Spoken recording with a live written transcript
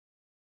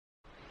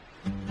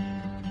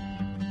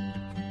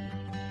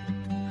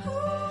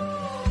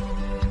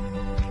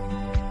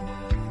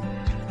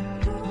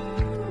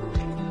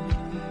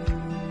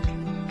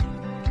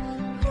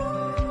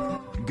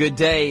Good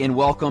day and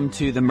welcome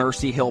to the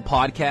Mercy Hill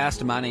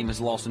Podcast. My name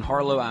is Lawson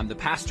Harlow. I'm the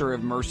pastor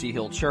of Mercy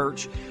Hill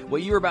Church.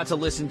 What you're about to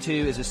listen to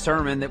is a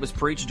sermon that was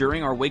preached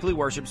during our weekly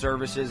worship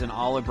services in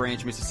Olive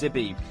Branch,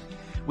 Mississippi.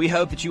 We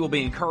hope that you will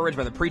be encouraged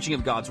by the preaching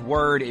of God's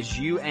Word as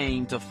you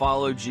aim to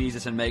follow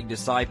Jesus and make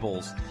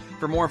disciples.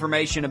 For more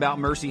information about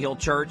Mercy Hill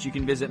Church, you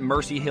can visit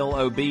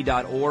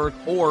mercyhillob.org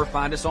or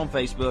find us on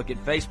Facebook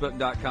at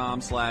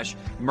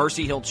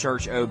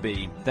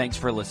facebook.com/mercyhillchurchob. Thanks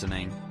for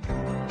listening.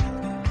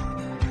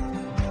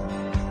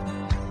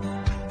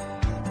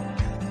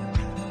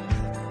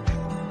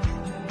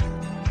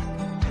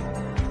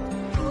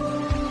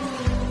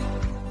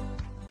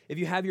 If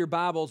you have your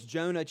Bibles,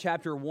 Jonah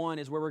chapter 1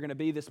 is where we're going to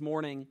be this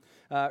morning,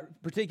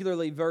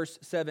 particularly verse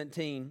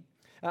 17.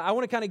 I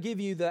want to kind of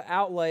give you the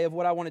outlay of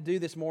what I want to do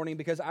this morning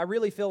because I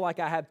really feel like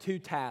I have two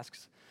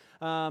tasks.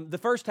 The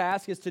first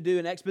task is to do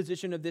an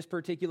exposition of this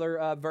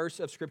particular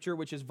verse of Scripture,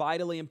 which is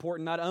vitally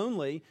important not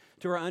only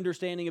to our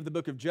understanding of the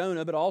book of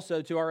Jonah, but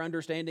also to our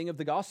understanding of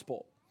the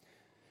gospel.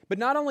 But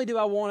not only do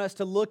I want us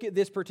to look at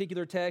this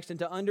particular text and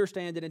to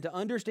understand it and to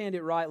understand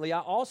it rightly, I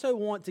also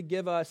want to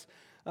give us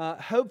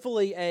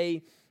hopefully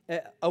a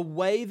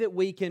way that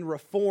we can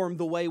reform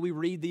the way we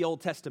read the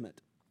Old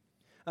Testament.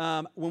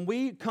 When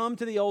we come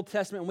to the Old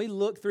Testament and we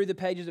look through the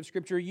pages of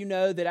Scripture, you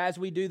know that as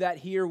we do that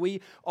here,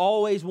 we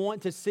always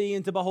want to see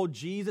and to behold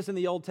Jesus in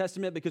the Old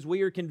Testament because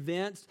we are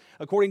convinced,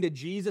 according to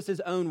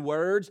Jesus' own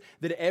words,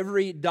 that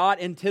every dot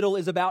and tittle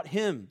is about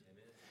Him.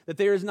 That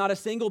there is not a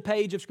single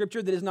page of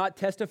Scripture that is not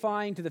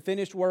testifying to the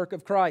finished work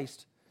of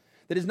Christ,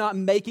 that is not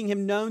making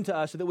Him known to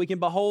us so that we can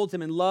behold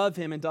Him and love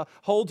Him and to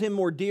hold Him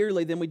more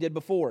dearly than we did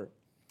before.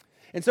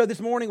 And so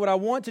this morning, what I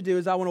want to do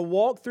is I want to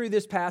walk through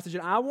this passage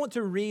and I want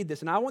to read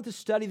this and I want to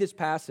study this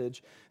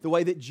passage the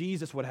way that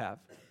Jesus would have.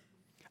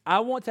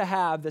 I want to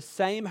have the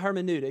same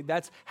hermeneutic,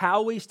 that's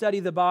how we study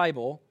the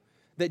Bible,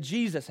 that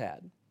Jesus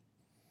had.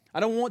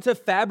 I don't want to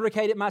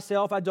fabricate it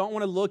myself. I don't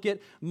want to look at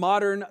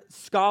modern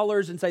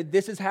scholars and say,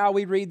 this is how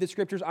we read the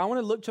Scriptures. I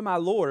want to look to my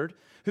Lord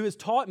who has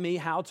taught me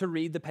how to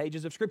read the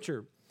pages of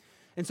Scripture.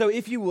 And so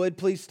if you would,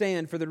 please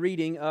stand for the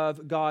reading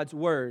of God's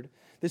Word.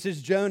 This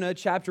is Jonah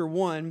chapter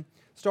 1,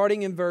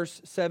 starting in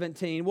verse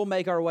 17. We'll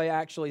make our way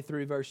actually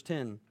through verse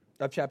 10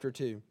 of chapter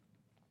 2.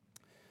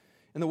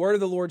 And the word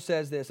of the Lord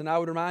says this, and I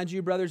would remind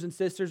you, brothers and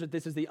sisters, that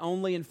this is the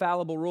only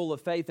infallible rule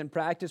of faith and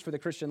practice for the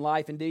Christian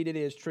life. Indeed, it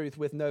is truth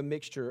with no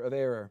mixture of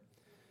error.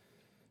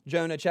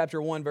 Jonah chapter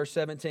 1, verse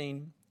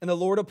 17. And the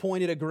Lord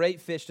appointed a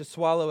great fish to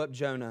swallow up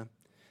Jonah.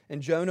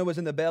 And Jonah was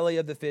in the belly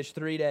of the fish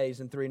 3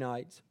 days and 3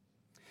 nights.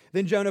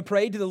 Then Jonah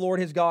prayed to the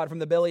Lord his God from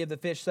the belly of the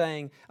fish,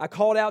 saying, I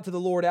called out to the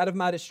Lord out of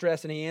my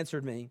distress, and He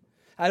answered me.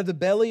 Out of the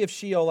belly of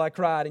Sheol I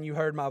cried, and you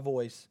heard my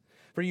voice.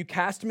 For you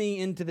cast me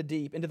into the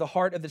deep, into the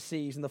heart of the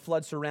seas, and the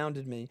flood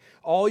surrounded me.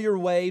 All your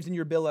waves and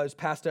your billows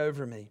passed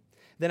over me.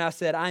 Then I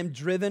said, I am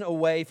driven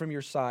away from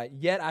your sight,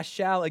 yet I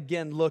shall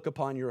again look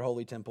upon your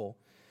holy temple.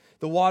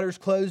 The waters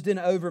closed in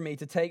over me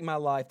to take my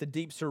life. The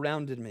deep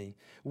surrounded me.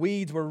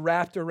 Weeds were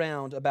wrapped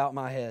around about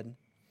my head.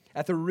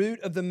 At the root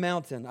of the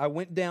mountain I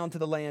went down to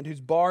the land whose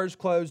bars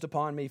closed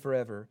upon me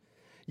forever.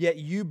 Yet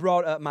you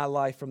brought up my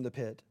life from the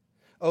pit.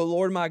 O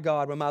Lord my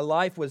God, when my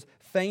life was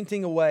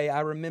fainting away, I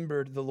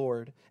remembered the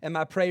Lord, and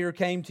my prayer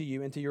came to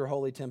you into your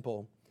holy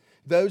temple.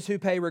 Those who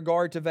pay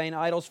regard to vain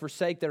idols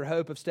forsake their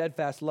hope of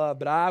steadfast love,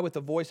 but I, with the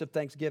voice of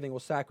thanksgiving,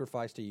 will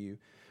sacrifice to you.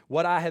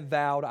 What I have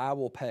vowed, I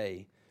will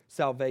pay.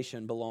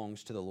 Salvation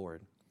belongs to the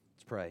Lord.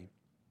 Let's pray.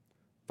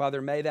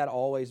 Father, may that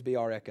always be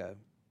our echo.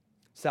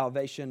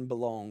 Salvation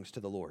belongs to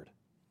the Lord.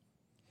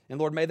 And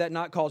Lord, may that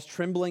not cause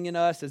trembling in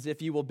us as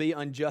if you will be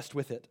unjust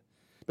with it.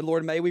 But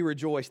Lord, may we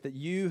rejoice that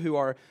you who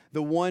are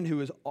the one who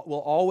will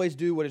always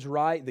do what is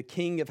right, the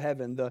King of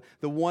heaven,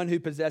 the one who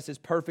possesses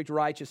perfect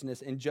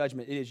righteousness and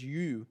judgment, it is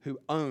you who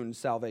owns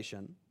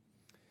salvation.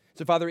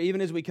 So Father,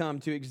 even as we come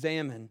to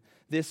examine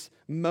this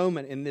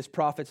moment in this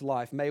prophet's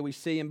life, may we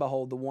see and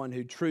behold the one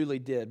who truly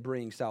did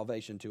bring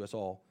salvation to us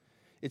all.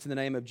 It's in the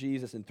name of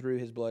Jesus and through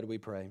His blood we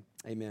pray.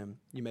 Amen.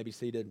 You may be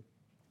seated.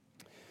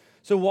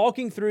 So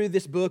walking through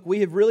this book,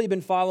 we have really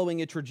been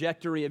following a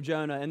trajectory of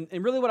Jonah.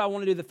 And really what I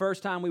want to do the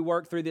first time we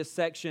work through this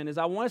section is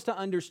I want us to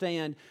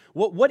understand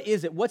what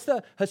is it? What's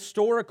the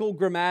historical,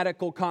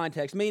 grammatical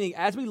context? Meaning,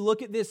 as we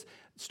look at this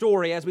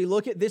story, as we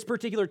look at this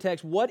particular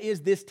text, what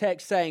is this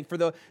text saying? For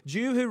the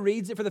Jew who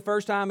reads it for the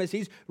first time, as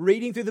he's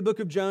reading through the book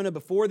of Jonah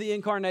before the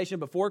incarnation,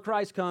 before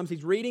Christ comes,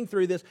 he's reading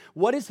through this.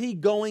 What is he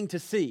going to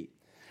see?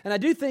 And I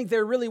do think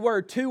there really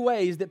were two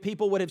ways that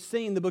people would have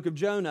seen the book of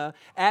Jonah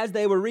as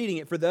they were reading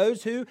it. For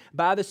those who,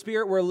 by the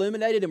Spirit, were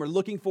illuminated and were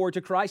looking forward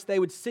to Christ, they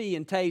would see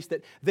and taste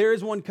that there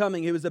is one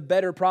coming who is a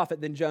better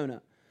prophet than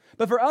Jonah.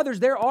 But for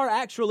others, there are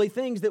actually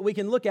things that we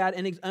can look at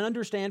and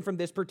understand from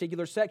this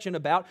particular section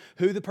about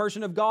who the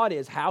person of God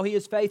is, how He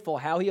is faithful,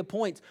 how He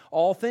appoints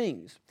all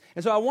things.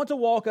 And so I want to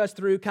walk us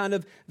through kind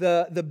of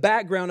the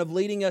background of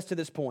leading us to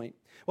this point.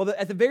 Well,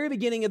 at the very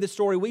beginning of the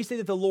story, we see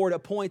that the Lord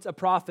appoints a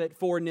prophet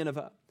for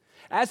Nineveh.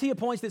 As he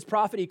appoints this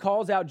prophet, he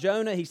calls out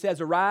Jonah. He says,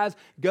 "Arise,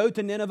 go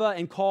to Nineveh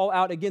and call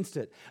out against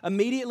it."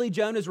 Immediately,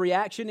 Jonah's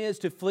reaction is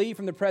to flee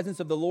from the presence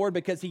of the Lord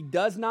because he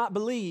does not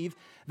believe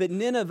that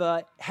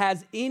Nineveh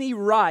has any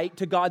right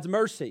to God's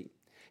mercy.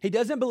 He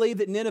doesn't believe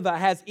that Nineveh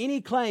has any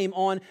claim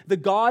on the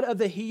God of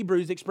the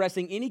Hebrews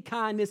expressing any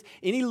kindness,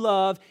 any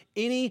love,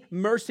 any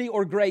mercy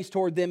or grace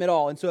toward them at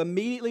all. And so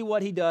immediately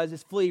what he does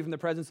is flee from the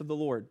presence of the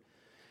Lord.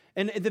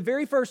 And at the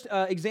very first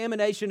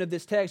examination of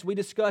this text, we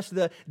discussed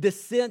the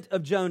descent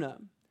of Jonah.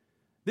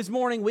 This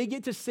morning, we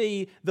get to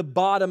see the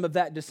bottom of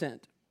that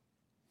descent.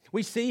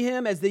 We see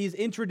him as these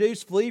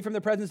introduced flee from the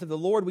presence of the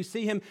Lord. We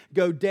see him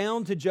go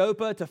down to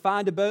Joppa to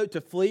find a boat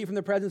to flee from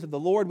the presence of the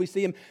Lord. We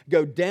see him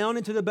go down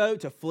into the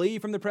boat to flee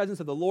from the presence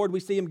of the Lord. We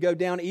see him go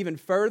down even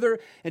further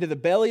into the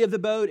belly of the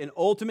boat and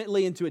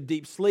ultimately into a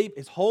deep sleep.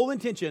 His whole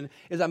intention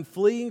is, I'm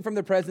fleeing from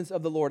the presence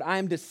of the Lord. I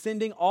am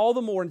descending all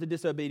the more into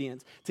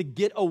disobedience to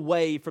get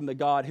away from the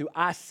God who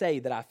I say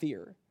that I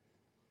fear.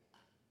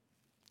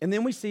 And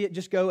then we see it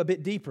just go a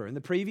bit deeper. In the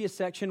previous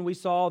section, we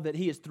saw that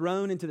he is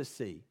thrown into the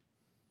sea.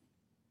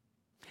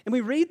 And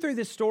we read through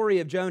this story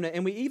of Jonah,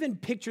 and we even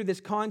picture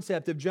this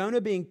concept of Jonah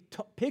being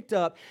picked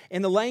up,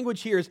 and the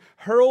language here is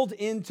hurled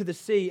into the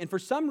sea. And for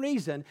some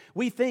reason,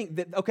 we think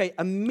that, okay,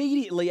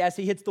 immediately as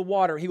he hits the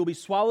water, he will be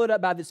swallowed up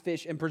by this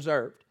fish and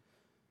preserved.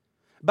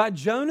 By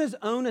Jonah's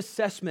own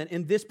assessment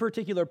in this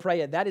particular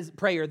prayer, that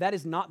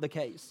is not the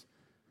case.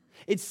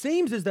 It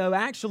seems as though,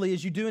 actually,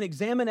 as you do an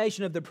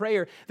examination of the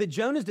prayer, that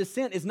Jonah's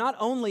descent is not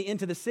only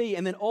into the sea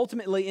and then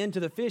ultimately into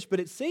the fish,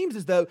 but it seems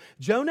as though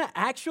Jonah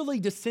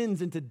actually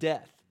descends into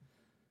death.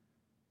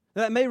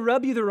 Now, that may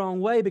rub you the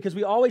wrong way because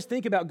we always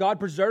think about God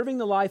preserving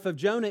the life of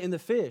Jonah in the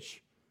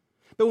fish.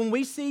 But when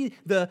we see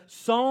the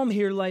psalm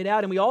here laid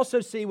out, and we also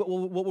see what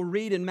we'll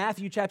read in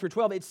Matthew chapter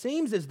 12, it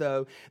seems as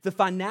though the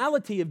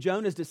finality of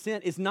Jonah's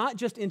descent is not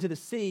just into the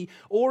sea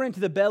or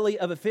into the belly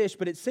of a fish,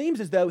 but it seems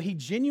as though he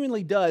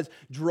genuinely does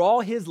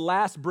draw his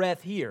last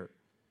breath here.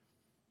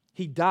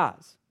 He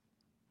dies.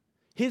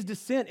 His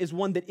descent is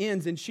one that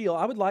ends in Sheol.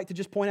 I would like to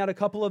just point out a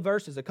couple of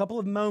verses, a couple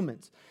of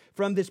moments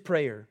from this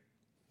prayer.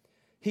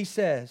 He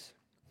says,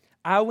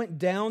 "I went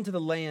down to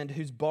the land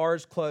whose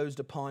bars closed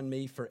upon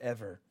me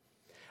forever.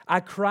 I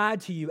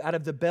cried to you out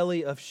of the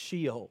belly of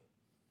Sheol."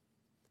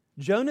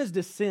 Jonah's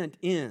descent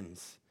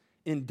ends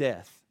in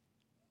death.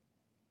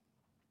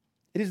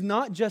 It is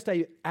not just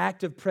an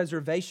act of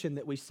preservation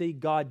that we see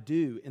God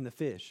do in the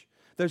fish,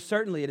 though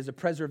certainly it is a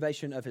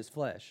preservation of his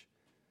flesh.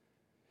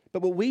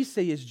 But what we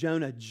see is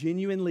Jonah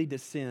genuinely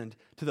descend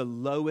to the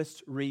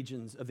lowest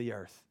regions of the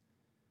earth.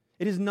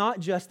 It is not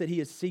just that he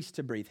has ceased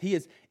to breathe. He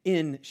is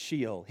in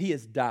Sheol. He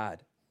has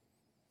died.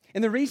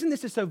 And the reason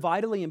this is so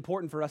vitally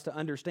important for us to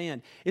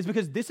understand is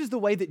because this is the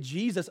way that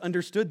Jesus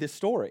understood this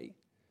story.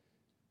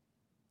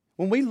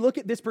 When we look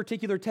at this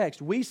particular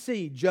text, we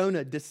see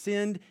Jonah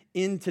descend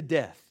into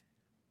death.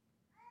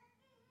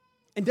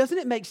 And doesn't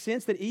it make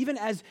sense that even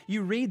as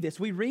you read this,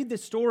 we read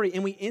this story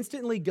and we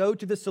instantly go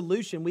to the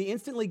solution. We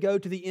instantly go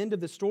to the end of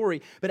the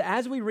story. But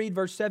as we read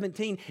verse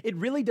 17, it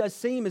really does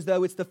seem as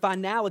though it's the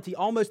finality,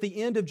 almost the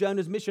end of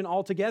Jonah's mission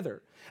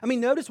altogether. I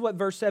mean, notice what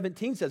verse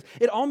 17 says.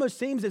 It almost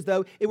seems as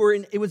though it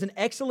was an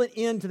excellent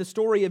end to the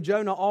story of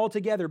Jonah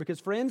altogether. Because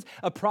friends,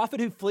 a prophet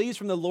who flees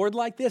from the Lord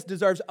like this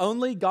deserves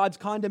only God's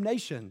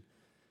condemnation.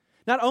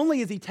 Not only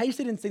has he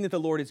tasted and seen that the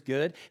Lord is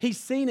good, he's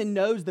seen and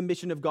knows the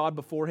mission of God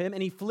before him,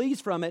 and he flees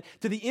from it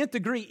to the nth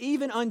degree,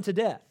 even unto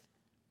death.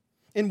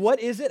 And what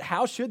is it?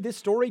 How should this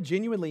story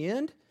genuinely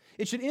end?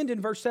 It should end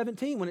in verse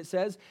 17 when it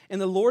says, "And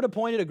the Lord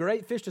appointed a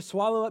great fish to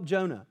swallow up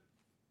Jonah."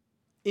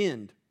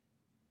 End.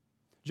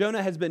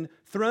 Jonah has been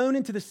thrown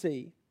into the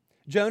sea.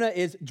 Jonah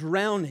is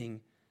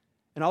drowning.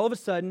 And all of a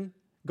sudden,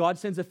 God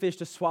sends a fish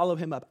to swallow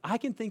him up. I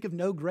can think of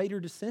no greater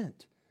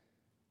descent.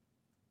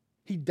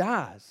 He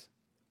dies.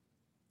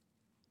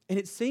 And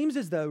it seems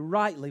as though,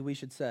 rightly we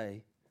should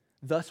say,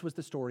 thus was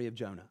the story of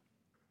Jonah.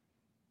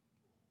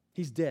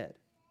 He's dead.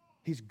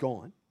 He's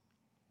gone.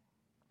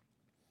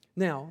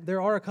 Now,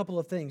 there are a couple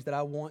of things that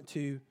I want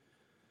to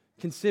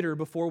consider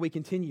before we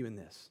continue in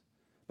this.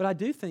 But I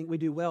do think we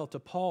do well to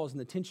pause in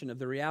the tension of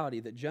the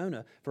reality that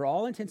Jonah, for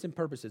all intents and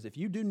purposes, if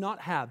you do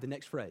not have the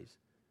next phrase,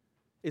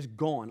 is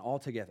gone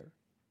altogether.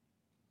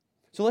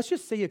 So let's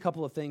just see a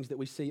couple of things that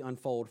we see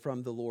unfold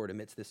from the Lord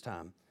amidst this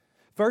time.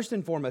 First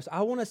and foremost,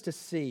 I want us to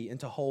see and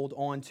to hold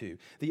on to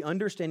the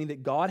understanding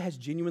that God has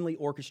genuinely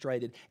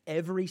orchestrated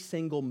every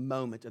single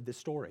moment of this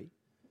story.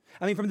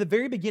 I mean, from the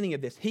very beginning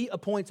of this, he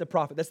appoints a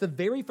prophet. That's the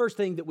very first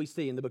thing that we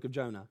see in the book of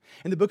Jonah.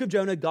 In the book of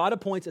Jonah, God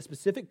appoints a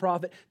specific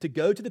prophet to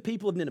go to the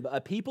people of Nineveh,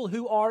 a people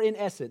who are, in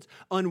essence,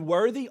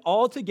 unworthy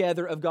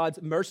altogether of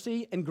God's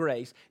mercy and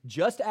grace,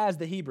 just as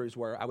the Hebrews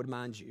were, I would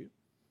mind you.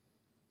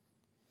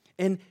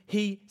 And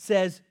he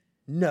says,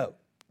 "No,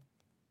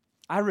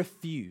 I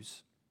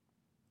refuse."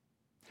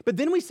 But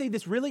then we see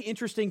this really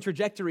interesting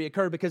trajectory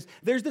occur because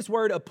there's this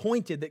word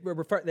appointed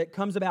that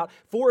comes about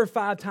 4 or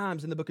 5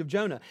 times in the book of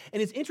Jonah.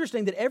 And it's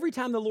interesting that every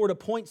time the Lord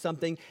appoints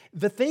something,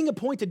 the thing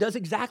appointed does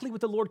exactly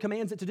what the Lord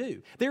commands it to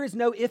do. There is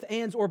no ifs,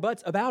 ands, or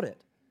buts about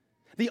it.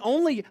 The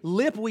only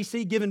lip we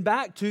see given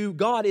back to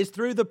God is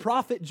through the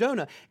prophet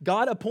Jonah.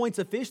 God appoints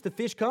a fish, the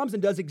fish comes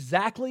and does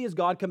exactly as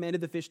God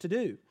commanded the fish to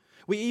do.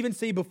 We even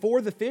see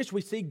before the fish,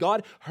 we see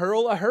God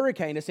hurl a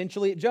hurricane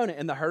essentially at Jonah,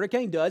 and the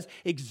hurricane does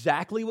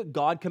exactly what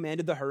God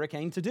commanded the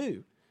hurricane to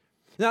do.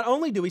 Not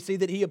only do we see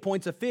that he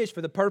appoints a fish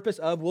for the purpose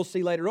of, we'll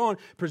see later on,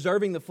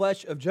 preserving the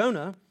flesh of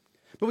Jonah,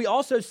 but we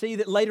also see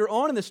that later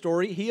on in the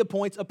story, he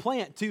appoints a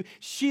plant to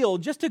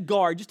shield, just to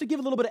guard, just to give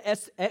a little bit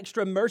of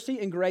extra mercy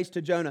and grace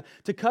to Jonah,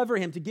 to cover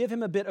him, to give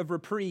him a bit of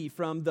reprieve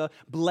from the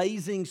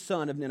blazing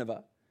sun of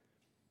Nineveh.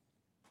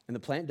 And the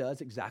plant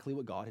does exactly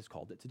what God has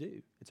called it to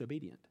do. It's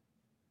obedient.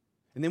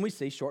 And then we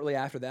see shortly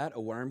after that,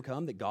 a worm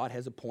come that God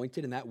has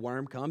appointed, and that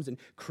worm comes and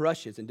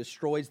crushes and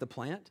destroys the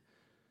plant.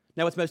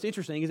 Now, what's most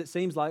interesting is it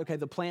seems like, okay,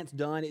 the plant's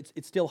done,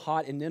 it's still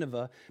hot in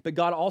Nineveh, but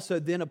God also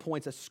then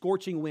appoints a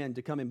scorching wind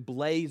to come and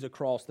blaze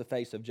across the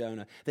face of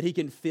Jonah, that he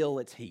can feel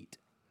its heat.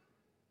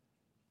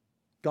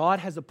 God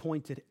has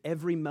appointed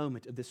every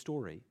moment of this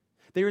story.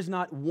 There is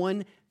not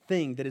one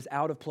thing that is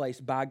out of place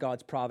by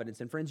God's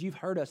providence. And friends, you've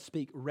heard us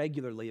speak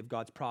regularly of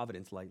God's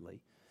providence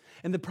lately.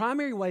 And the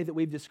primary way that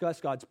we've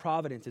discussed God's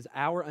providence is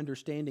our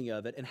understanding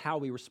of it and how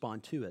we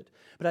respond to it.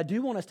 But I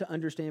do want us to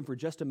understand for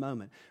just a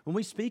moment, when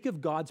we speak of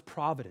God's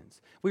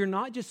providence, we are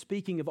not just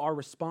speaking of our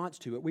response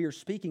to it, we are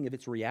speaking of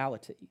its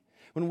reality.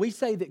 When we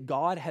say that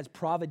God has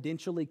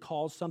providentially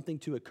caused something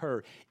to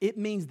occur, it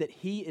means that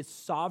he is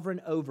sovereign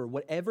over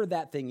whatever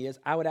that thing is.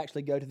 I would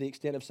actually go to the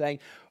extent of saying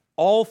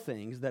all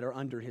things that are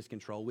under his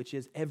control, which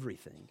is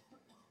everything,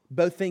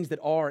 both things that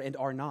are and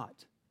are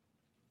not.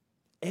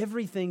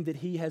 Everything that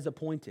he has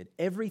appointed,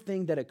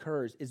 everything that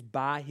occurs is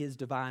by his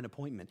divine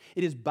appointment.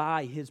 It is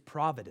by his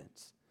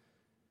providence.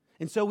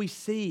 And so we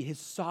see his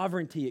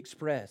sovereignty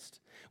expressed.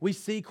 We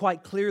see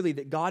quite clearly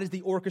that God is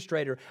the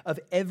orchestrator of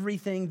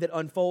everything that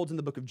unfolds in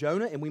the book of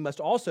Jonah. And we must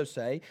also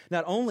say,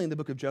 not only in the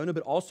book of Jonah,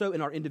 but also in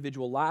our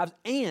individual lives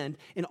and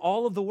in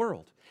all of the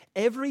world.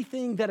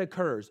 Everything that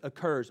occurs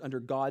under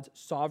God's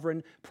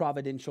sovereign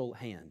providential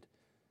hand.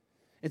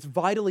 It's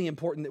vitally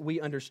important that we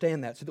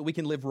understand that so that we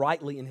can live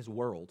rightly in his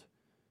world.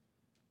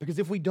 Because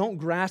if we don't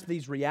grasp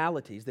these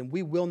realities, then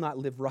we will not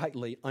live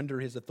rightly under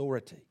his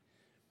authority.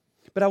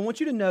 But I want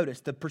you to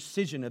notice the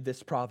precision of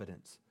this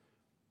providence.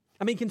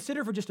 I mean,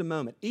 consider for just a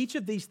moment. Each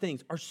of these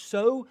things are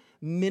so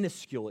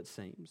minuscule, it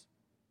seems.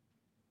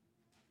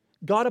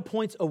 God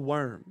appoints a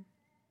worm.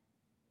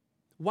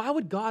 Why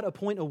would God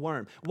appoint a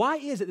worm? Why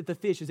is it that the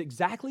fish is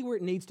exactly where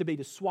it needs to be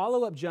to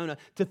swallow up Jonah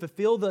to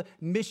fulfill the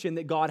mission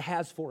that God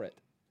has for it?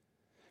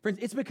 Friends,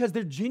 it's because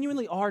there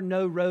genuinely are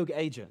no rogue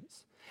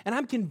agents. And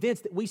I'm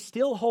convinced that we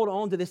still hold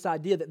on to this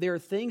idea that there are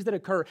things that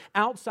occur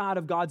outside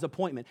of God's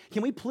appointment.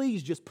 Can we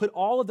please just put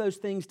all of those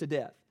things to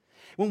death?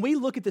 When we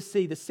look at the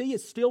sea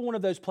is still one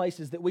of those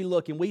places that we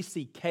look and we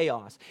see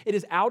chaos. It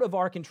is out of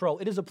our control.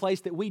 It is a place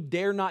that we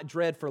dare not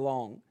dread for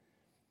long.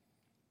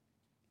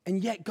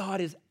 And yet God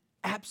is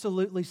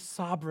absolutely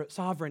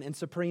sovereign and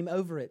supreme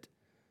over it.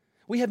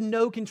 We have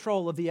no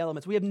control of the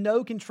elements. We have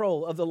no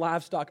control of the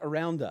livestock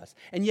around us.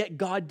 And yet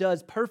God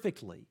does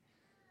perfectly.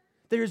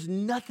 There's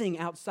nothing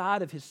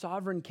outside of his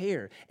sovereign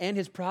care and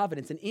his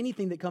providence, and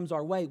anything that comes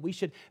our way, we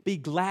should be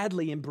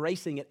gladly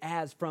embracing it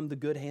as from the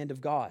good hand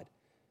of God.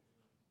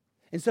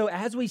 And so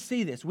as we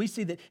see this, we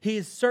see that he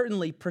is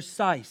certainly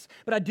precise.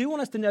 But I do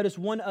want us to notice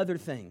one other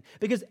thing,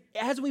 because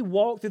as we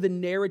walk through the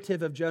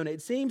narrative of Jonah,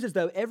 it seems as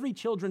though every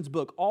children's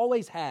book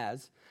always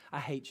has, I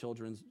hate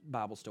children's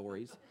Bible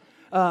stories,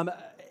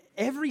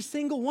 every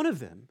single one of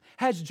them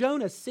has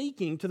Jonah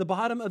sinking to the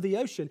bottom of the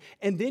ocean,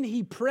 and then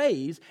he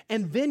prays,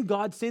 and then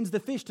God sends the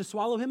fish to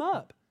swallow him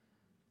up.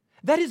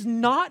 That is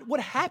not what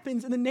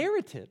happens in the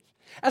narrative.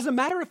 As a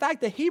matter of fact,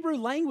 the Hebrew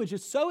language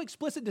is so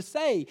explicit to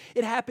say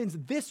it happens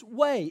this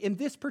way, in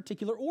this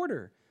particular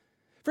order.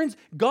 Friends,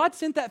 God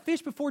sent that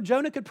fish before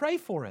Jonah could pray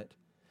for it.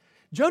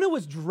 Jonah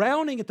was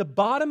drowning at the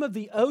bottom of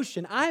the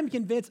ocean, I am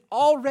convinced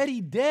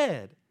already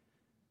dead.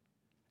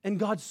 And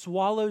God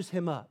swallows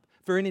him up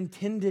for an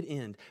intended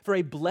end, for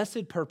a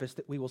blessed purpose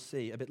that we will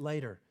see a bit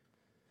later.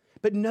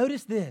 But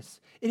notice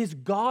this, it is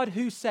God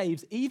who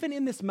saves, even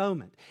in this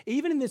moment,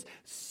 even in this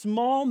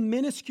small,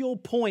 minuscule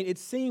point, it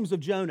seems,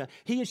 of Jonah.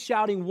 He is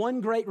shouting one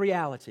great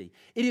reality.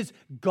 It is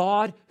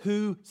God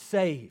who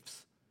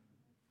saves.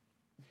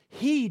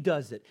 He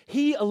does it,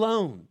 he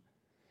alone.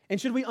 And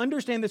should we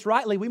understand this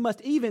rightly, we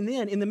must even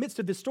then, in the midst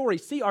of this story,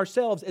 see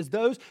ourselves as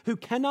those who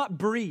cannot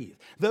breathe,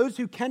 those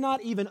who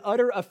cannot even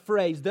utter a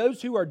phrase,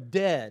 those who are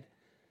dead,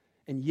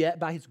 and yet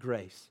by his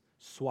grace,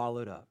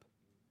 swallowed up.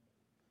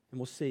 And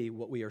we'll see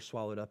what we are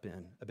swallowed up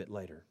in a bit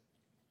later.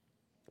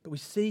 But we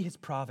see his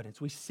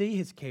providence, we see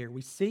his care,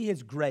 we see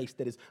his grace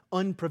that is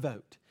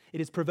unprovoked.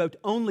 It is provoked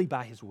only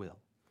by his will.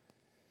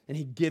 And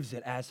he gives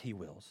it as he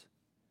wills.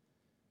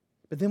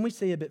 But then we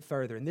see a bit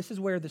further, and this is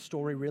where the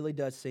story really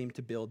does seem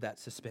to build that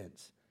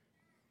suspense.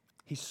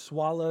 He's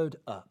swallowed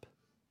up.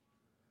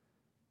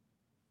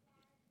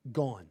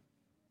 Gone.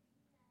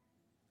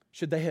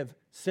 Should they have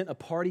sent a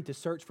party to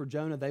search for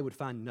Jonah, they would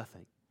find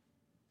nothing.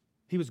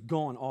 He was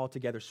gone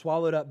altogether,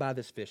 swallowed up by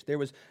this fish. There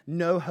was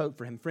no hope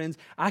for him. Friends,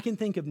 I can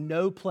think of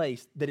no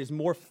place that is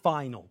more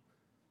final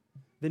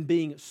than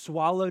being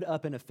swallowed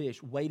up in a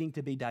fish, waiting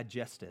to be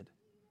digested.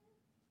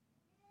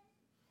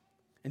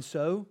 And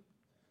so,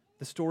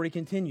 the story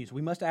continues.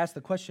 We must ask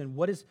the question,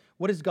 what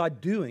is God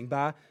doing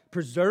by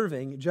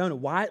preserving Jonah?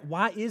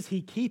 Why is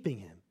he keeping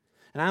him?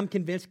 And I'm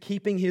convinced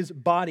keeping his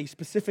body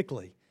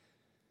specifically.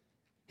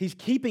 He's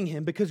keeping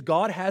him because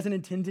God has an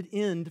intended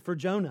end for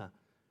Jonah.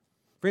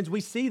 Friends,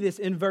 we see this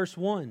in verse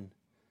 1.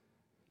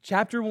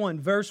 Chapter 1,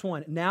 verse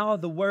 1. Now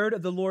the word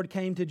of the Lord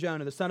came to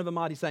Jonah, the son of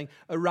Amittai, saying,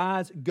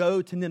 Arise,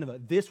 go to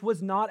Nineveh. This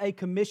was not a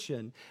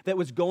commission that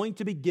was going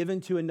to be given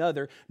to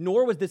another,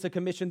 nor was this a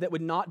commission that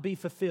would not be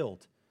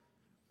fulfilled.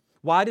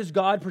 Why does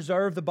God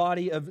preserve the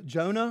body of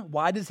Jonah?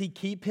 Why does he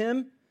keep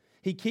him?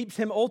 He keeps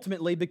him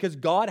ultimately because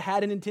God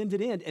had an intended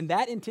end, and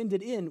that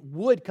intended end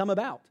would come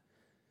about.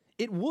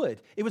 It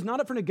would. It was not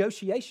up for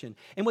negotiation.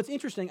 And what's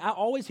interesting, I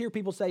always hear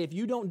people say, if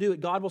you don't do it,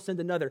 God will send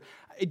another.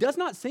 It does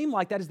not seem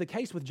like that is the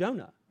case with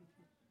Jonah.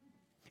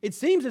 It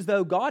seems as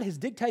though God has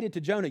dictated to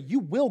Jonah, you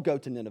will go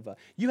to Nineveh.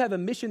 You have a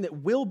mission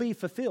that will be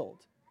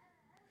fulfilled.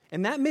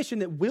 And that mission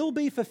that will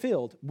be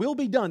fulfilled will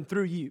be done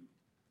through you.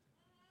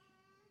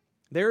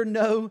 There are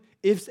no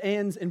ifs,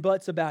 ands, and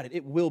buts about it.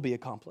 It will be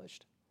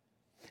accomplished.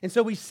 And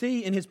so we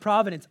see in his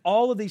providence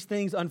all of these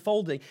things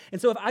unfolding.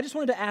 And so if I just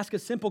wanted to ask a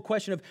simple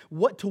question of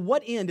to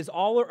what end is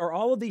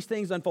all of these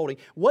things unfolding?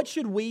 What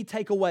should we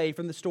take away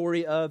from the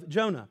story of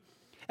Jonah?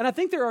 And I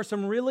think there are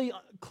some really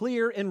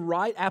clear and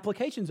right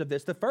applications of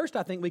this. The first,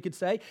 I think we could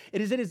say,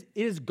 it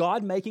is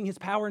God making his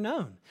power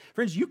known.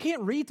 Friends, you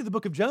can't read through the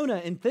book of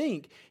Jonah and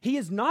think he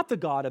is not the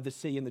God of the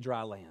sea and the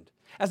dry land.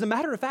 As a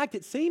matter of fact,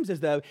 it seems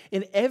as though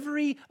in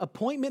every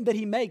appointment that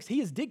he makes,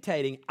 he is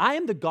dictating, I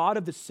am the God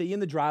of the sea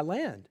and the dry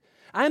land.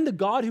 I am the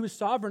God who is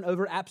sovereign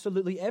over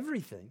absolutely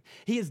everything.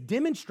 He is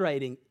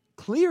demonstrating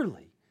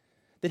clearly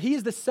that he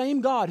is the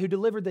same God who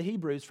delivered the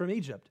Hebrews from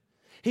Egypt.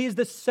 He is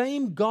the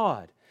same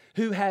God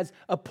who has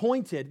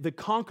appointed the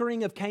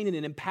conquering of Canaan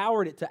and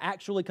empowered it to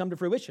actually come to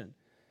fruition.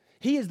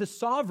 He is the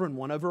sovereign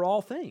one over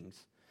all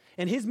things,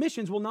 and his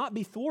missions will not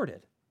be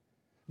thwarted.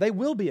 They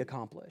will be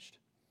accomplished.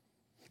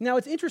 Now,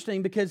 it's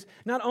interesting because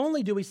not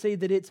only do we see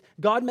that it's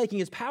God making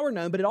his power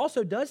known, but it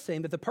also does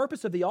seem that the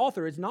purpose of the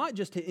author is not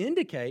just to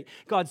indicate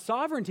God's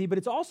sovereignty, but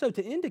it's also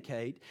to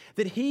indicate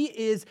that he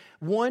is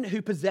one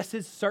who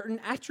possesses certain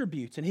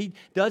attributes. And he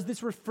does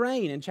this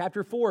refrain in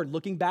chapter 4,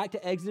 looking back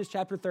to Exodus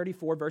chapter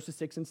 34, verses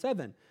 6 and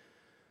 7.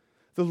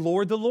 The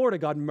Lord, a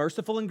God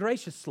merciful and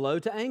gracious, slow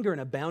to anger and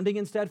abounding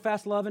in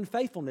steadfast love and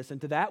faithfulness. And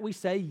to that we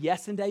say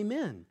yes and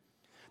amen.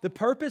 The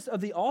purpose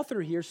of the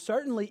author here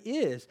certainly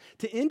is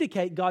to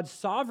indicate God's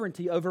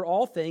sovereignty over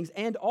all things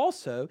and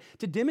also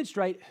to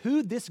demonstrate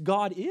who this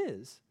God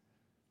is.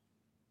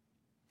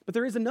 But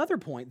there is another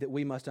point that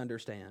we must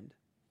understand.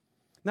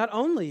 Not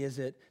only is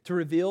it to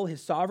reveal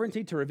his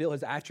sovereignty, to reveal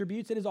his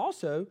attributes, it is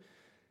also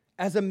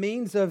as a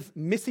means of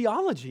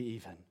missiology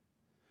even.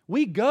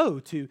 We go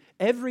to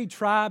every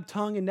tribe,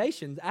 tongue, and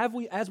nation,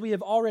 as we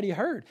have already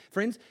heard.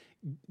 Friends,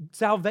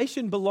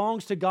 salvation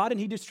belongs to God and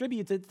he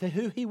distributes it to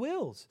who he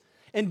wills.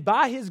 And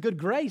by his good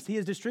grace, he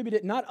has distributed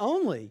it not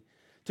only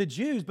to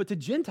Jews, but to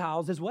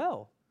Gentiles as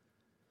well.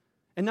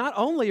 And not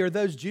only are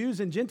those Jews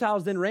and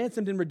Gentiles then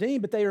ransomed and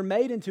redeemed, but they are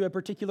made into a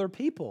particular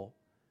people.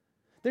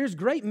 There's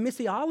great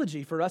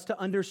missiology for us to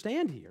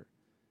understand here.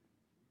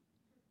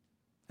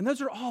 And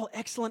those are all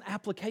excellent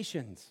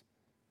applications.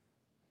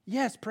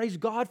 Yes, praise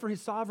God for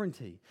his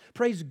sovereignty.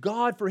 Praise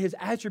God for his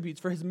attributes,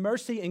 for his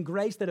mercy and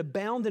grace that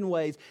abound in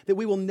ways that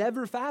we will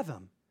never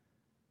fathom.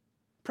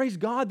 Praise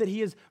God that he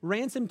has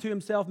ransomed to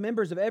himself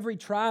members of every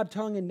tribe,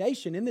 tongue, and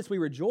nation. In this we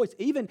rejoice.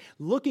 Even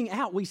looking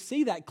out, we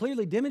see that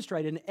clearly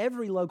demonstrated in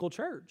every local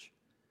church.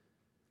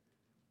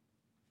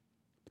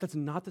 But that's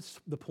not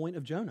the point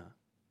of Jonah.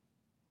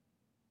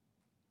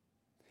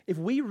 If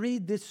we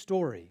read this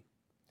story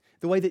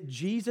the way that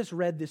Jesus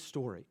read this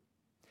story,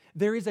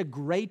 there is a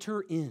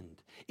greater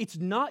end. It's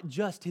not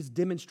just his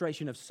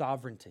demonstration of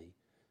sovereignty.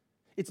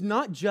 It's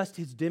not just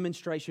his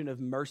demonstration of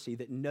mercy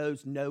that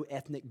knows no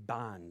ethnic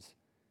binds.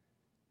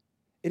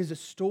 It is a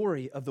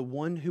story of the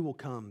one who will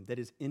come that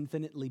is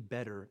infinitely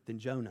better than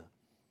Jonah.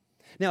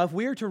 Now, if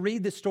we are to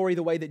read this story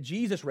the way that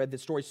Jesus read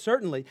this story,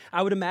 certainly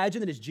I would imagine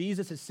that as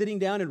Jesus is sitting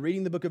down and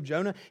reading the book of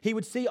Jonah, he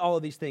would see all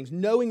of these things,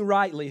 knowing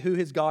rightly who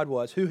his God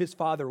was, who his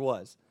Father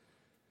was.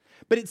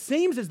 But it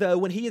seems as though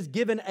when he is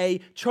given a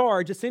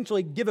charge,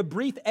 essentially give a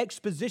brief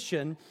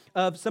exposition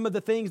of some of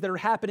the things that are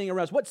happening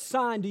around us. What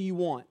sign do you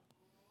want?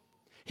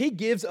 He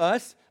gives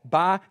us,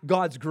 by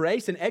God's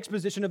grace, an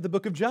exposition of the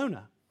book of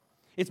Jonah.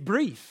 It's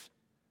brief,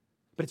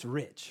 but it's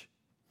rich.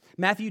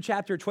 Matthew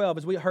chapter 12,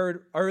 as we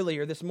heard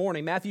earlier this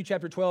morning, Matthew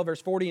chapter 12,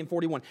 verse 40 and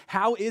 41.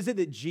 How is it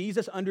that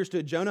Jesus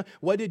understood Jonah?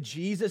 What did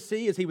Jesus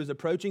see as he was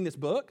approaching this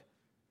book?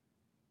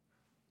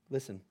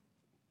 Listen.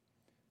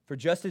 For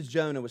just as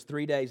Jonah was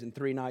 3 days and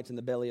 3 nights in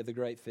the belly of the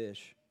great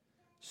fish,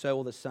 so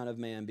will the Son of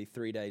Man be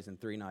 3 days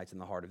and 3 nights in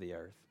the heart of the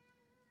earth.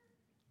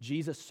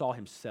 Jesus saw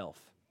himself.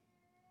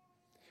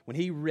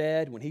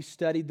 when he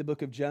studied the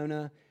book of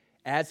Jonah,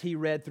 as he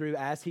read through,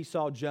 as he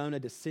saw Jonah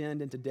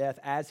descend into death,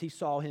 as he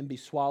saw him be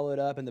swallowed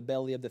up in the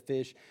belly of the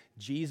fish,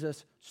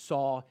 Jesus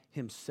saw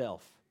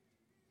himself.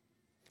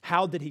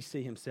 How did he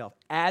see himself?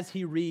 As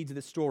he reads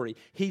the story,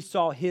 he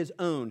saw his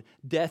own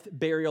death,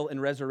 burial,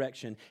 and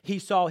resurrection. He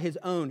saw his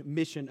own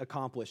mission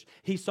accomplished.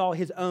 He saw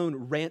his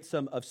own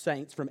ransom of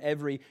saints from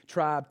every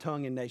tribe,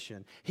 tongue, and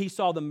nation. He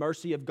saw the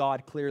mercy of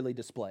God clearly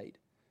displayed.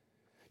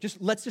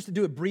 Let's just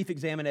do a brief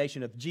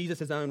examination of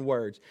Jesus' own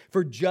words.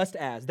 For just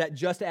as, that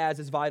just as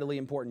is vitally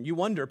important. You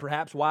wonder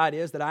perhaps why it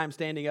is that I am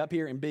standing up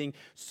here and being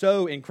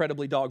so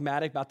incredibly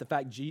dogmatic about the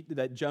fact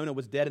that Jonah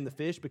was dead in the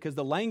fish, because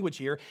the language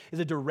here is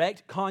a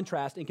direct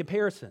contrast in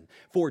comparison.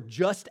 For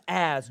just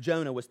as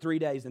Jonah was 3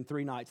 days and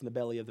 3 nights in the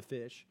belly of the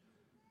fish.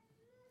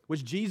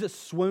 Was Jesus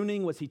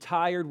swooning? Was he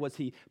tired? Was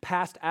he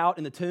passed out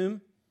in the tomb?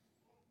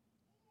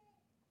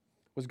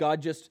 Was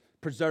God just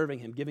preserving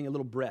him, giving a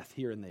little breath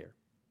here and there?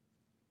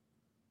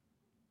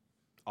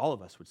 All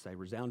of us would say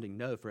resounding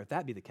no, for if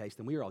that be the case,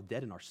 then we are all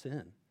dead in our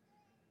sin.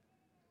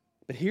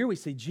 But here we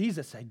see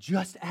Jesus say,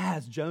 just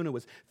as Jonah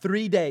was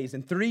 3 days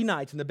and 3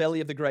 nights in the belly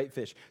of the great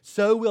fish,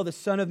 so will the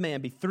Son of Man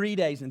be 3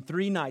 days and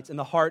 3 nights in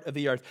the heart of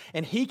the earth.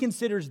 And he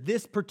considers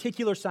this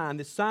particular sign,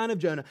 this sign of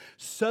Jonah,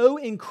 so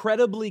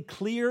incredibly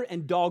clear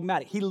and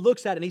dogmatic. He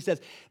looks at it and he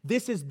says,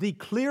 this is the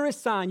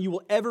clearest sign you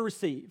will ever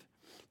receive.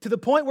 To the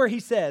point where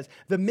he says,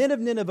 the men of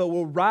Nineveh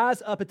will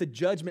rise up at the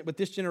judgment with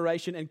this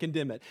generation and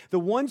condemn it. The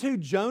ones who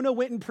Jonah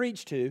went and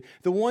preached to,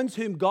 the ones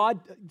whom God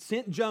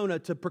sent Jonah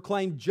to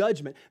proclaim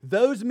judgment,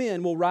 those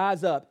men will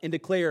rise up and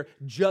declare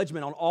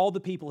judgment on all the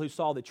people who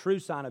saw the true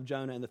sign of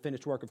Jonah and the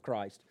finished work of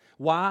Christ.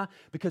 Why?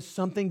 Because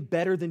something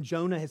better than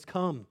Jonah has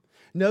come.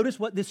 Notice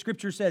what this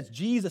scripture says.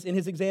 Jesus, in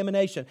his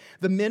examination,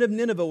 the men of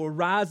Nineveh will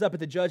rise up at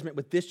the judgment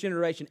with this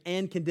generation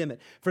and condemn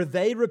it. For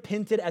they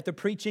repented at the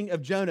preaching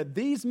of Jonah.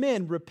 These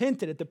men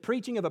repented at the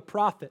preaching of a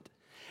prophet.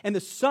 And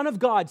the Son of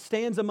God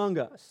stands among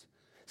us,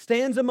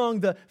 stands among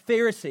the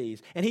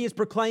Pharisees, and he is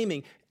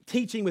proclaiming,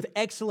 teaching with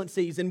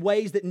excellencies in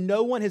ways that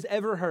no one has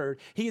ever heard.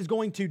 He is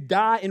going to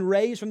die and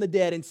raise from the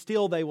dead, and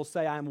still they will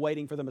say, I am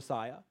waiting for the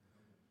Messiah.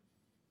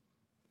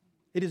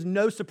 It is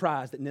no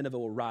surprise that Nineveh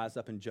will rise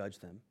up and judge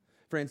them.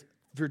 Friends,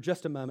 for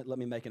just a moment, let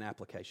me make an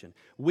application.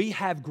 We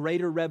have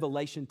greater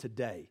revelation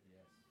today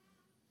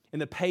in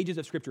the pages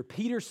of Scripture.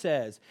 Peter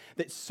says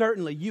that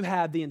certainly you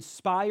have the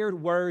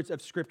inspired words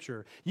of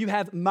Scripture. You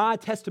have my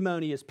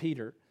testimony as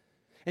Peter.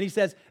 And he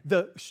says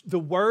the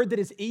word that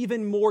is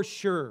even more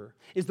sure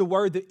is the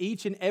word that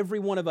each and every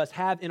one of us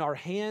have in our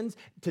hands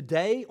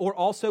today, or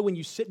also when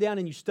you sit down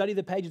and you study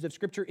the pages of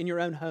Scripture in your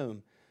own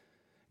home.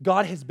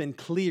 God has been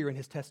clear in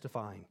his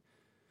testifying.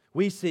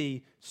 We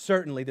see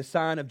certainly the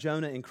sign of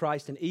Jonah in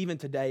Christ, and even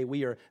today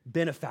we are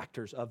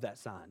benefactors of that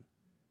sign.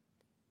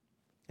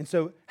 And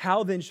so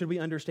how then should we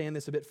understand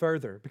this a bit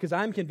further? Because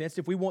I'm convinced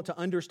if we want to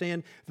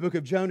understand the book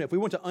of Jonah, if we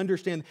want to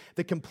understand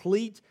the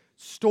complete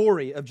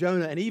story of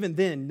Jonah, and even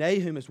then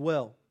Nahum as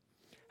well,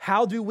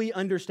 how do we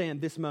understand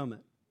this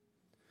moment?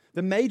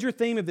 The major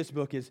theme of this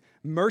book is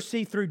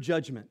mercy through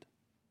judgment.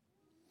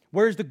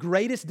 Where is the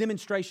greatest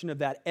demonstration of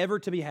that ever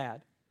to be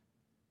had?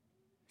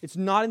 It's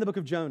not in the book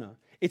of Jonah.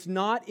 It's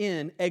not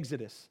in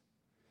Exodus.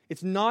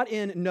 It's not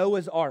in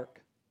Noah's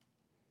Ark.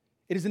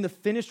 It is in the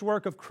finished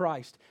work of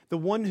Christ, the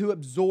one who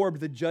absorbed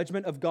the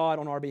judgment of God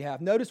on our behalf.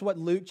 Notice what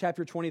Luke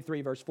chapter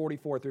 23, verse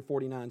 44 through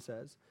 49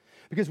 says.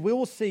 Because we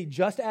will see,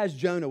 just as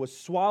Jonah was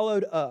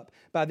swallowed up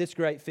by this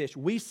great fish,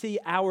 we see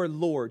our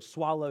Lord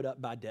swallowed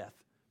up by death.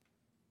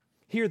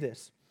 Hear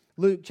this.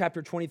 Luke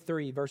chapter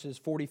 23, verses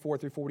 44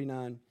 through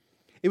 49.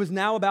 It was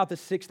now about the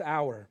 6th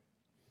hour,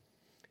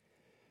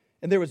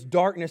 and there was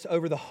darkness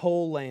over the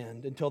whole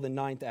land until the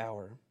 9th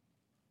hour,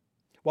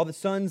 while the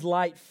sun's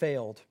light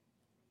failed,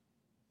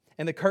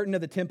 and the curtain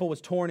of the temple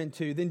was torn in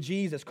two. Then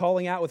Jesus,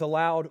 calling out with a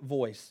loud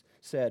voice,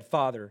 said,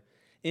 Father,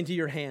 into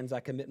your hands I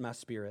commit my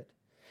spirit.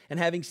 And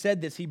having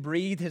said this, he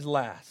breathed his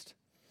last.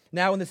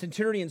 Now when the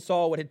centurion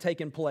saw what had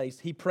taken place,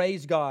 he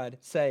praised God,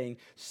 saying,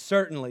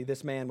 certainly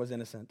this man was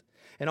innocent.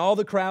 And all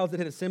the crowds that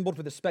had assembled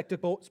for the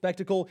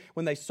spectacle,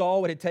 when they saw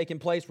what had taken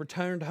place,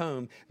 returned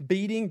home,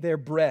 beating their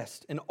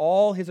breast. And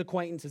all his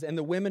acquaintances and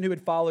the women who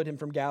had followed him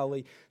from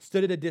Galilee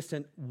stood at a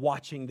distance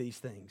watching these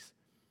things.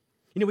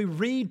 You know, we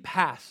read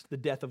past the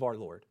death of our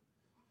Lord.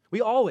 We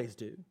always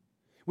do.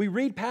 We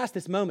read past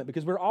this moment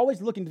because we're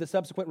always looking to the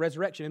subsequent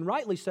resurrection, and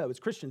rightly so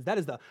as Christians. That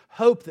is the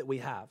hope that we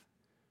have.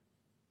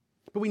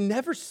 But we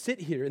never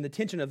sit here in the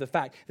tension of the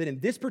fact that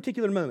in this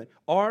particular moment,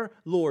 our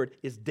Lord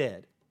is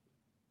dead.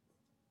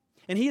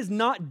 And he is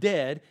not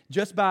dead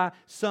just by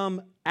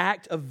some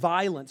act of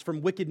violence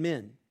from wicked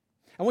men.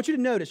 I want you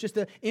to notice just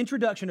the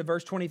introduction of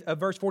verse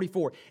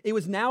 44. It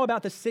was now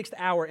about the 6th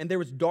hour, and there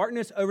was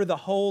darkness over the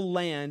whole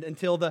land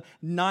until the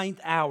 9th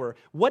hour.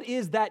 What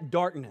is that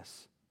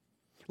darkness?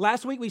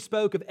 Last week we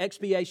spoke of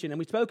expiation, and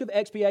we spoke of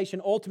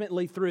expiation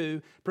ultimately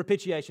through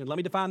propitiation. Let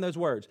me define those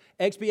words.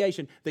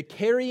 Expiation, the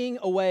carrying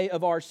away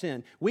of our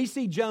sin. We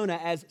see Jonah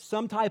as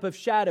some type of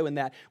shadow in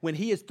that. When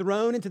he is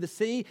thrown into the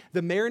sea,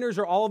 the mariners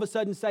are all of a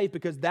sudden safe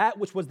because that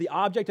which was the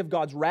object of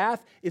God's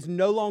wrath is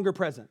no longer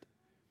present.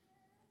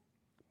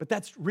 But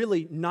that's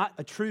really not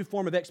a true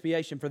form of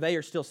expiation, for they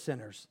are still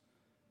sinners.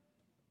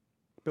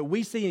 But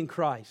we see in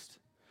Christ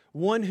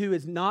one who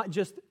is not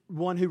just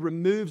one who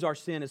removes our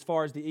sin as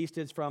far as the east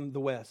is from the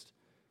west.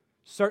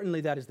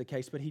 Certainly that is the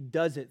case, but he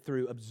does it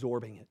through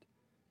absorbing it.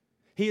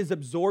 He has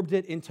absorbed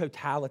it in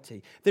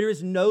totality. There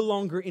is no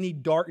longer any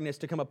darkness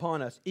to come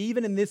upon us.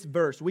 Even in this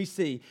verse, we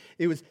see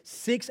it was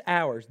 6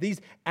 hours,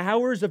 these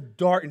hours of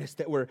darkness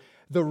that were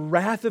the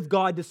wrath of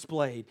God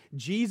displayed.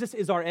 Jesus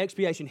is our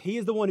expiation. He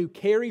is the one who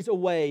carries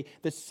away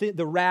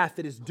the wrath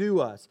that is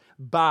due us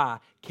by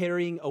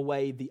carrying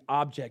away the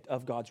object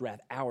of God's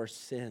wrath, our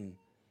sin.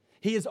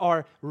 He is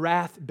our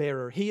wrath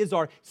bearer. He is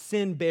our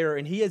sin bearer,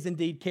 and He has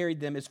indeed carried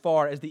them as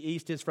far as the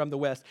east is from the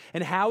west.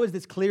 And how is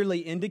this clearly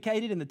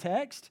indicated in the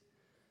text?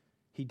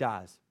 He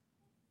dies.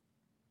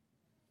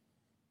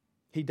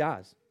 He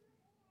dies.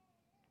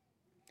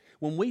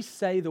 When we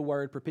say the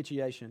word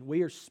propitiation,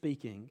 we are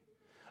speaking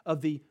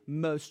of the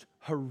most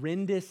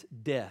horrendous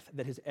death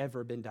that has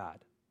ever been died.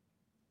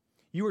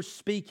 You are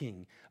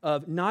speaking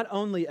of not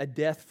only a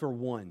death for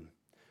one,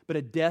 but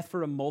a death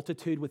for a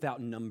multitude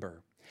without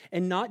number.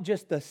 And not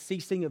just the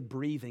ceasing of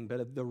breathing, but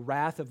of the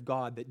wrath of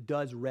God that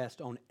does rest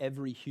on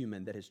every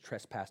human that has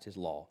trespassed His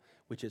law,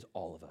 which is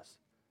all of us.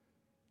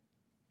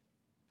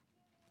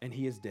 And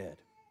He is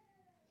dead.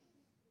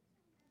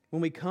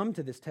 When we come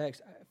to this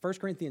text, 1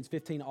 Corinthians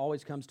 15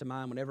 always comes to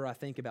mind whenever I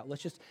think about,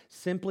 let's just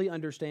simply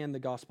understand the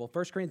gospel.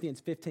 1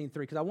 Corinthians 15:3,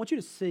 because I want you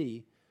to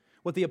see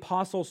what the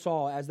apostles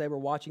saw as they were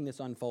watching this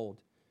unfold.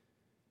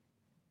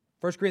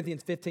 1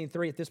 Corinthians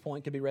 15:3 at this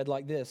point could be read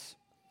like this.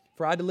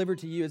 For I delivered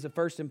to you as of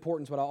first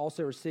importance what I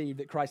also received,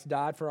 that Christ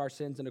died for our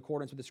sins in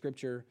accordance with the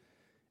Scripture,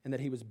 and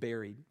that He was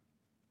buried.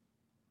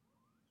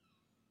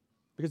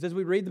 Because as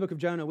we read the book of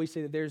Jonah, we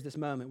see that there's this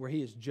moment where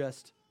he is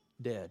just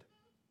dead,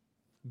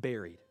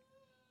 buried.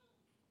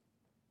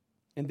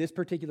 In this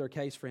particular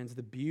case, friends,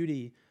 the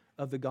beauty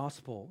of the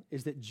gospel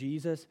is that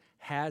Jesus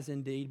has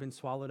indeed been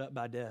swallowed up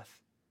by death.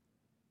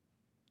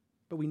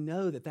 But we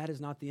know that that is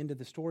not the end of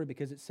the story,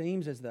 because it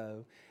seems as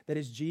though that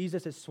as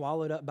Jesus is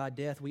swallowed up by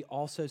death, we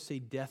also see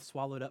death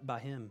swallowed up by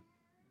Him.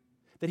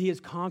 That He has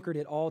conquered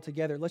it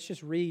altogether. Let's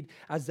just read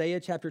Isaiah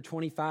chapter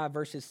 25,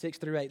 verses 6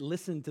 through 8.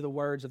 Listen to the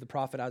words of the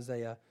prophet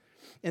Isaiah.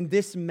 And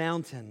this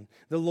mountain,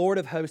 the Lord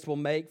of hosts will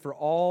make for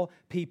all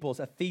peoples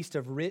a feast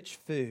of rich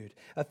food,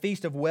 a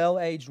feast of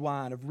well-aged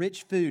wine, of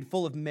rich food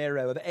full of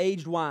marrow, of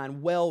aged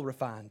wine well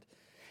refined.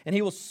 And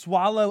He will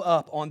swallow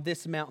up on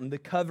this mountain the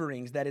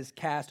coverings that is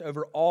cast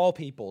over all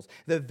peoples,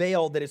 the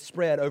veil that is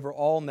spread over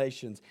all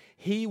nations.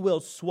 He will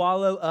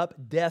swallow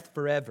up death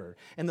forever.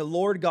 And the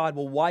Lord God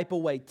will wipe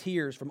away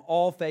tears from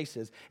all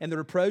faces, and the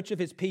reproach of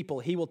His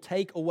people He will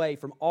take away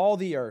from all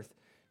the earth,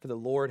 for the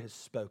Lord has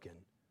spoken.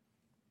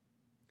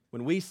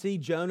 When we see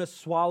Jonah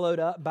swallowed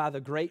up by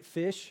the great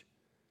fish,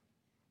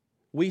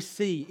 we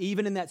see,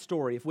 even in that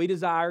story, if we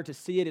desire to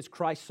see it as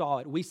Christ saw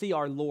it, we see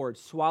our Lord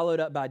swallowed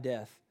up by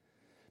death.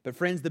 But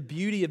friends, the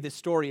beauty of this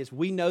story is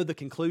we know the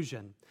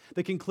conclusion.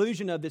 The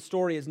conclusion of this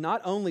story is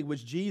not only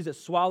was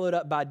Jesus swallowed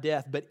up by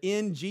death, but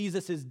in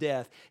Jesus'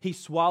 death, He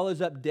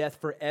swallows up death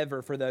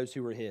forever for those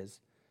who were His.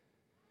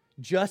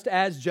 Just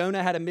as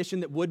Jonah had a mission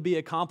that would be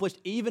accomplished,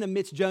 even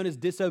amidst Jonah's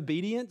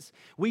disobedience,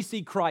 we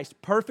see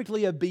Christ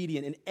perfectly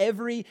obedient in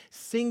every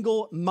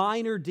single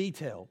minor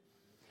detail.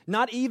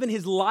 Not even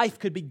His life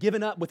could be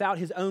given up without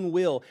His own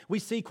will. We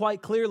see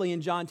quite clearly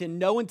in John 10,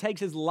 no one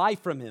takes His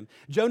life from Him.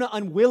 Jonah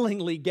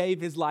unwillingly gave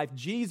his life.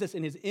 Jesus,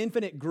 in His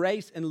infinite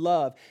grace and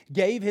love,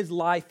 gave His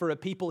life for a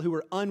people who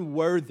were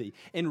unworthy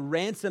and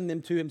ransomed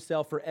them to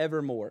Himself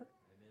forevermore.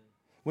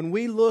 When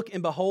we look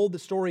and behold the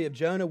story of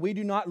Jonah, we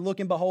do not look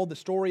and behold the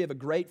story of a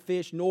great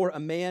fish, nor a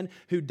man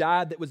who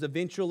died that was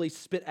eventually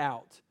spit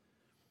out.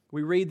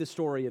 We read the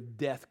story of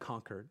death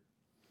conquered,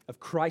 of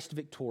Christ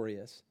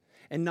victorious,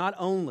 and not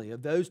only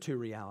of those two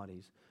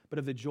realities, but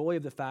of the joy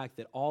of the fact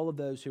that all of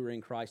those who are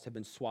in Christ have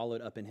been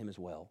swallowed up in Him as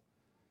well.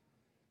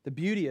 The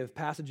beauty of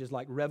passages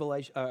like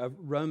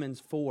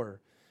Romans 4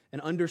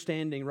 and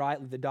understanding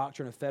rightly the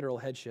doctrine of federal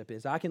headship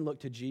is I can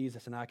look to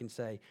Jesus and I can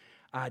say,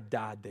 I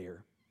died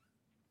there.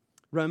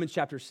 Romans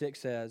chapter 6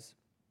 says,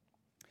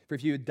 for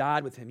if you had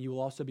died with Him, you will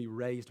also be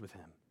raised with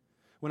Him.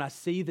 When I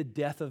see the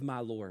death of my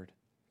Lord,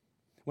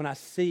 when I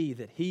see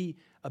that He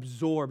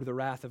absorbed the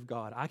wrath of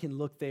God, I can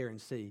look there and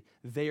see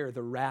there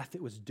the wrath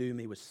that was due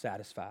me was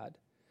satisfied.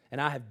 And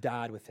I have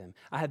died with Him.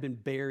 I have been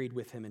buried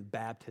with Him in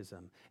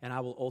baptism, and I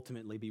will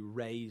ultimately be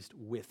raised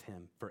with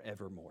Him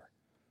forevermore.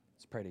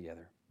 Let's pray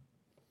together.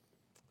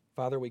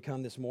 Father, we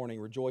come this morning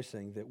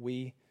rejoicing that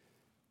we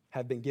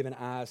have been given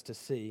eyes to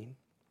see.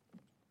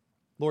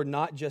 Lord,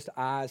 not just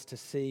eyes to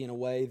see in a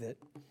way that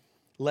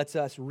lets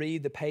us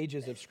read the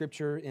pages of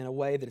Scripture in a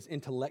way that is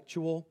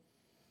intellectual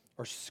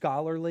or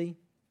scholarly,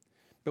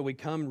 But we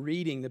come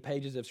reading the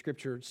pages of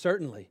Scripture,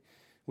 certainly,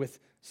 with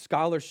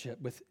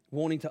scholarship, with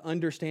wanting to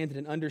understand it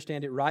and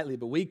understand it rightly.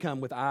 But we come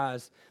with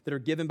eyes that are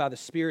given by the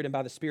Spirit and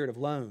by the Spirit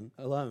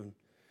alone.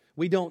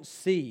 We don't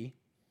see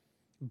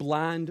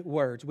blind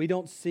words. We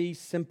don't see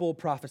simple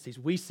prophecies.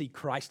 We see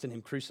Christ and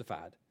Him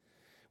crucified.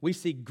 We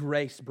see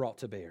grace brought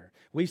to bear.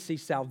 We see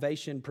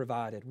salvation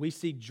provided. We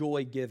see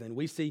joy given.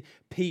 We see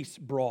peace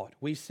brought.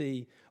 We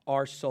see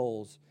our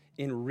souls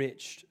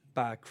enriched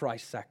by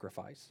Christ's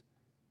sacrifice.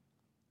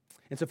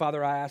 And so,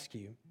 Father, I ask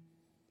you,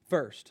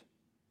 first,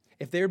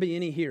 if there be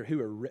any here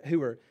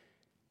who are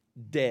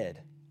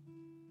dead,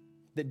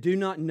 that do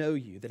not know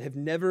you, that have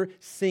never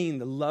seen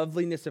the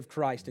loveliness of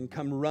Christ and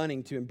come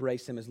running to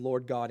embrace Him as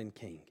Lord God and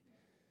King,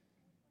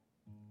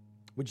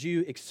 would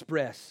you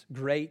express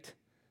great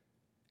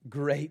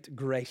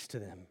grace to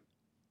them?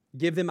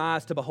 Give them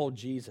eyes to behold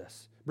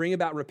Jesus. Bring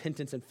about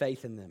repentance and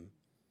faith in them.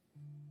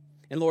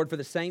 And Lord, for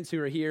the saints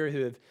who are here,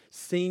 who have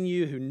seen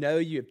you, who know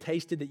you, have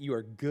tasted that you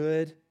are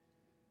good,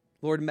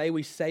 Lord, may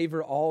we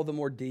savor all the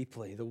more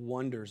deeply the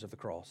wonders of the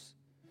cross.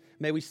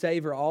 May we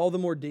savor all the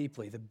more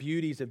deeply the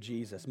beauties of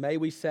Jesus. May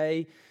we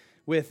say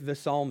with the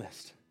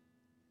psalmist,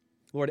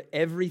 Lord,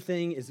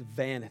 everything is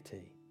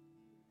vanity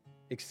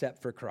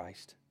except for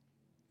Christ.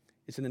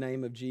 It's in the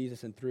name of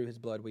Jesus and through His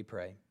blood we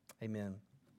pray. Amen.